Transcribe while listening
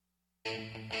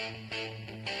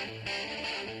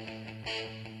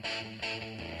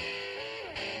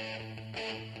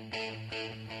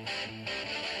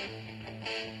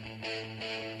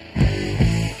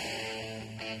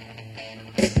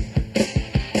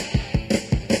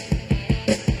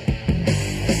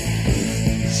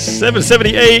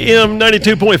.770 AM,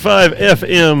 92.5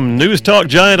 FM, News Talk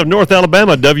Giant of North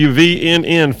Alabama,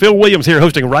 WVNN. Phil Williams here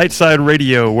hosting Right Side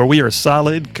Radio, where we are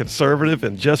solid, conservative,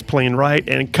 and just plain right.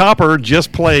 And Copper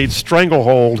just played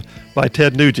Stranglehold by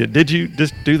Ted Nugent. Did you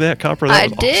just do that, Copper?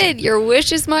 That was did. Awesome. Your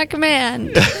wish is my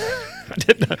command.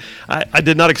 I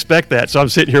did not expect that, so I'm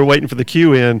sitting here waiting for the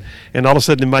cue in, and all of a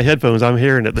sudden in my headphones I'm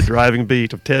hearing it, the driving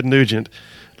beat of Ted Nugent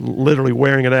literally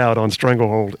wearing it out on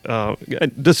Stranglehold.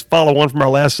 Just follow on from our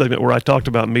last segment where I talked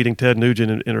about meeting Ted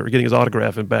Nugent and getting his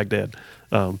autograph in Baghdad.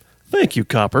 Thank you,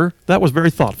 Copper. That was very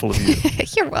thoughtful of you.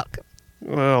 You're welcome.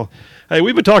 Well, hey,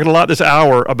 we've been talking a lot this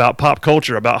hour about pop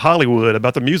culture, about Hollywood,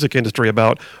 about the music industry,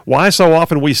 about why so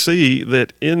often we see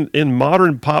that in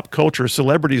modern pop culture,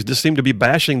 celebrities just seem to be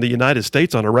bashing the United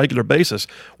States on a regular basis.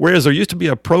 Whereas there used to be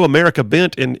a pro-America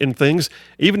bent in things.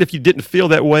 Even if you didn't feel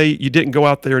that way, you didn't go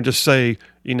out there and just say,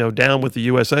 down with the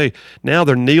USA. Now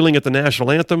they're kneeling at the national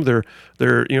anthem. They're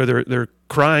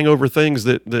crying over things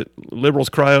that liberals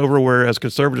cry over, whereas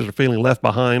conservatives are feeling left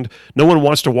behind. No one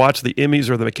wants to watch the Emmys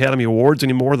or the Academy Awards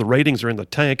anymore. The ratings are in the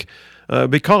tank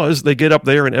because they get up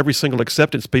there and every single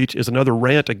acceptance speech is another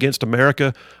rant against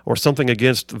America or something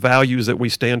against values that we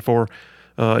stand for,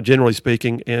 generally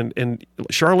speaking. And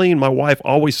Charlene, my wife,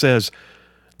 always says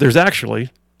there's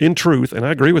actually, in truth, and I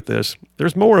agree with this,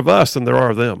 there's more of us than there are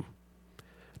of them.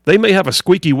 They may have a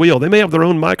squeaky wheel. They may have their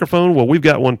own microphone. Well, we've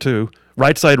got one too.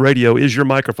 Right Side Radio is your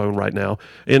microphone right now.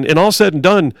 And all said and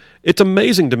done, it's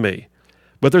amazing to me.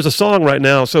 But there's a song right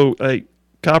now. So,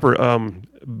 Copper,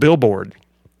 Billboard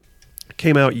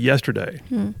came out yesterday.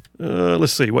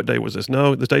 Let's see, what day was this?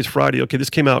 No, this day's Friday. Okay, this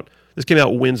came out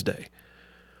Wednesday.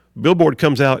 Billboard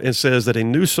comes out and says that a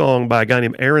new song by a guy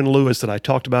named Aaron Lewis that I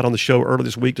talked about on the show earlier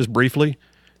this week, just briefly.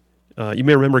 You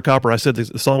may remember, Copper, I said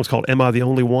the song is called "Am I the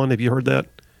Only One?" Have you heard that?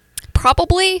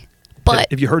 Probably, but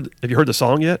have you heard the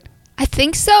song yet? I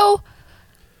think so.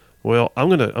 Well,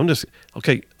 I'm just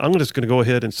gonna go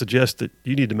ahead and suggest that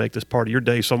you need to make this part of your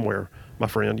day somewhere, my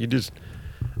friend.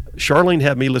 Charlene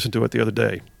had me listen to it the other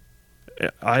day.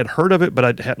 I had heard of it, but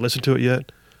I hadn't listened to it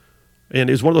yet. And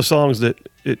it's one of those songs that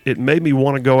it made me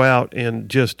want to go out and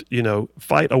just,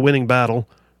 fight a winning battle.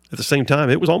 At the same time,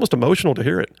 it was almost emotional to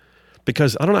hear it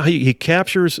because I don't know how he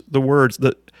captures the words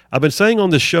that I've been saying on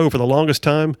this show for the longest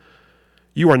time.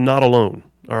 You are not alone,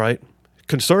 all right?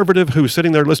 Conservative who's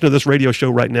sitting there listening to this radio show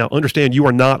right now, understand you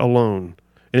are not alone.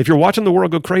 And if you're watching the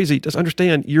world go crazy, just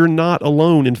understand you're not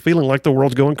alone in feeling like the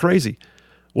world's going crazy.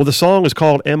 Well, the song is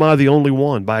called "Am I the Only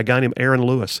One?" by a guy named Aaron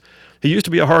Lewis. He used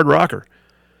to be a hard rocker.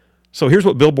 So here's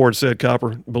what Billboard said,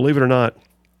 Copper. Believe it or not,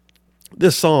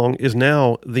 this song is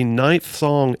now the 9th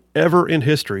song ever in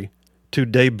history to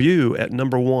debut at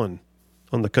number 1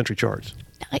 on the country charts.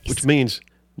 Nice. Which means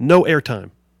no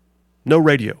airtime, no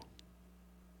radio.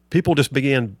 People just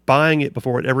began buying it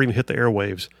before it ever even hit the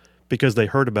airwaves because they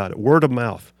heard about it. Word of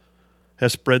mouth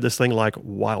has spread this thing like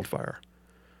wildfire.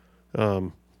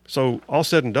 So all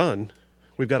said and done,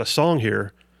 we've got a song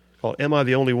here called "Am I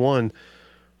the Only One?"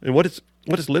 And what it's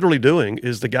literally doing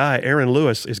is the guy, Aaron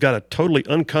Lewis, has got a totally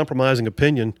uncompromising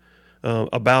opinion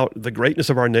about the greatness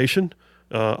of our nation,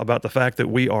 about the fact that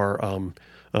we are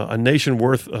a nation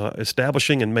worth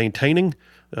establishing and maintaining.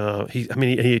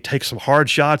 He takes some hard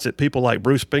shots at people like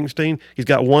Bruce Springsteen. He's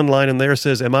got one line in there that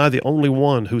says, "Am I the only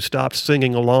one who stops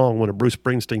singing along when a Bruce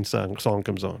Springsteen song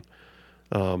comes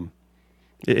on?"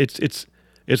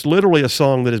 It's literally a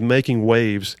song that is making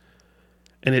waves,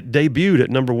 and it debuted at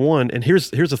number 1. And here's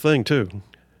the thing too: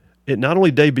 it not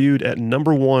only debuted at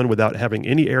number 1 without having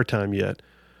any airtime yet,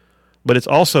 but it's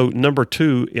also number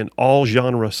 2 in all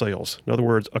genre sales. In other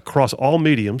words, across all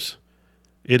mediums,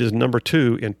 it is number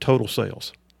 2 in total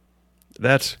sales.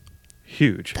 That's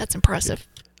huge. That's impressive.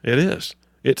 It is.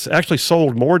 It's actually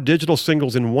sold more digital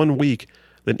singles in 1 week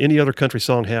than any other country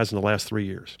song has in the last 3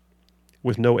 years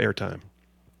with no airtime.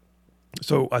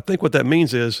 So I think what that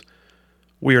means is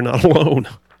we are not alone.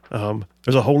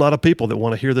 There's a whole lot of people that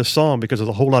want to hear this song because there's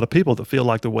a whole lot of people that feel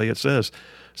like the way it says.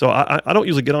 So I don't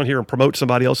usually get on here and promote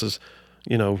somebody else's,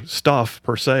 stuff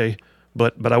per se,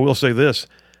 but I will say this.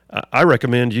 I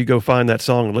recommend you go find that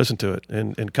song and listen to it.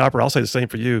 And Copper, I'll say the same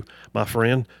for you, my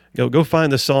friend. Go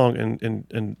find this song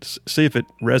and see if it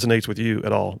resonates with you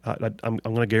at all. I'm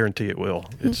going to guarantee it will.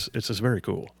 It's just very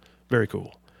cool, very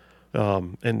cool.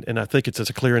 And I think it's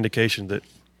a clear indication that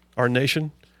our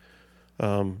nation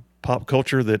pop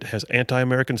culture that has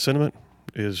anti-American sentiment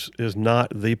is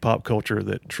not the pop culture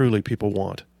that truly people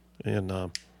want,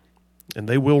 and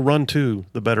they will run to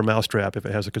the better mousetrap if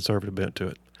it has a conservative bent to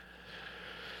it.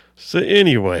 So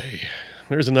anyway,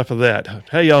 there's enough of that.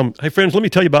 Hey, friends, let me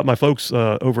tell you about my folks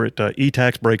over at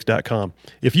etaxbreaks.com.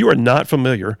 If you are not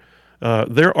familiar,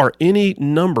 there are any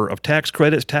number of tax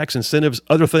credits, tax incentives,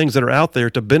 other things that are out there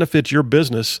to benefit your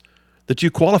business that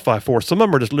you qualify for. Some of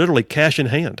them are just literally cash in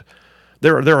hand.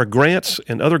 There are grants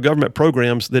and other government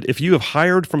programs that if you have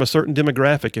hired from a certain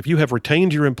demographic, if you have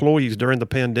retained your employees during the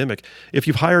pandemic, if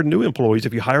you've hired new employees,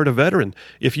 if you hired a veteran,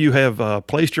 if you have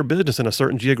placed your business in a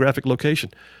certain geographic location,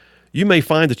 you may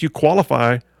find that you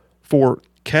qualify for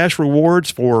cash rewards,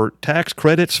 for tax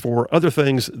credits, for other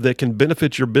things that can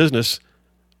benefit your business.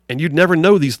 And you'd never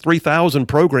know these 3,000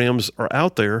 programs are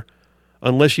out there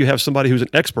unless you have somebody who's an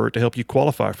expert to help you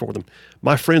qualify for them.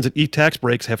 My friends at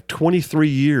eTaxBreaks have 23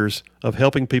 years of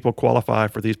helping people qualify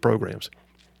for these programs.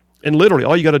 And literally,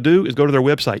 all you got to do is go to their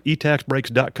website,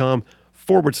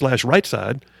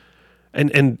 etaxbreaks.com/rightside,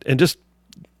 and just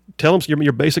tell them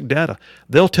your basic data.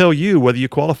 They'll tell you whether you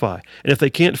qualify. And if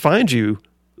they can't find you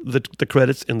the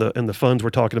credits and the funds we're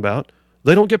talking about,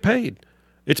 they don't get paid.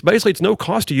 It's no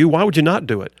cost to you. Why would you not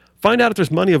do it? Find out if there's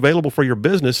money available for your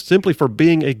business simply for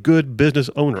being a good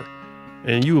business owner,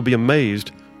 and you will be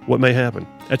amazed what may happen.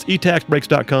 That's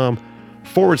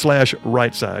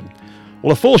etaxbreaks.com/rightside.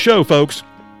 Well, a full show, folks.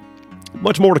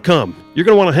 Much more to come. You're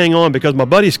going to want to hang on because my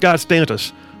buddy Scott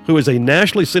Stantis, who is a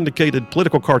nationally syndicated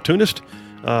political cartoonist,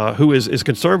 who is as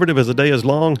conservative as the day is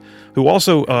long, who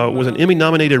also was an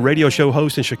Emmy-nominated radio show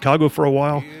host in Chicago for a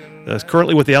while, is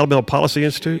currently with the Alabama Policy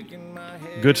Institute.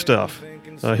 Good stuff.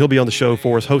 He'll be on the show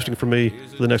for us, hosting for me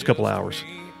for the next couple hours.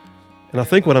 And I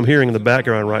think what I'm hearing in the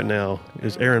background right now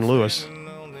is Aaron Lewis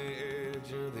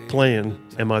playing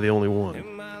Am I the Only One?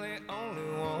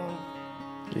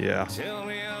 Yeah.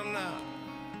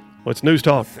 Well, it's News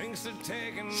Talk,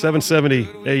 770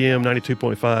 AM,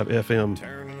 92.5 FM.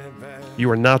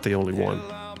 You are not the only one.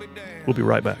 We'll be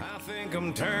right back. I think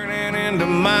I'm turning into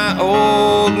my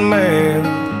old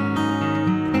man.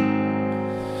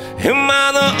 Am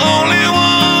I the only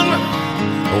one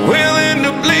willing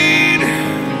to bleed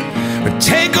or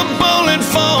take a bullet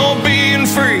for being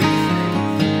free?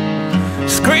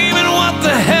 Screaming, what the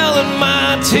hell am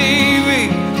my TV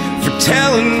for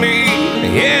telling me?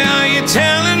 Yeah, are you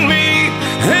telling me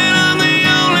that I'm the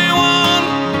only one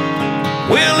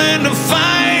willing to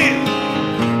fight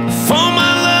for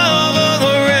my love of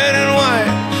the red and white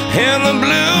and the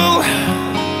blue?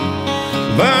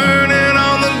 Burning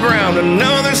on the ground,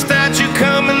 another statue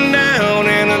coming down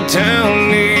in a town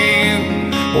near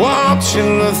you,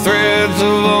 watching the threads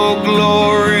of old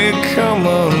glory come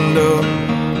undone.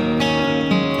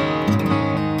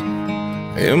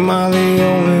 Am I the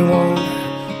only one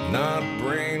not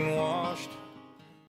brainwashed?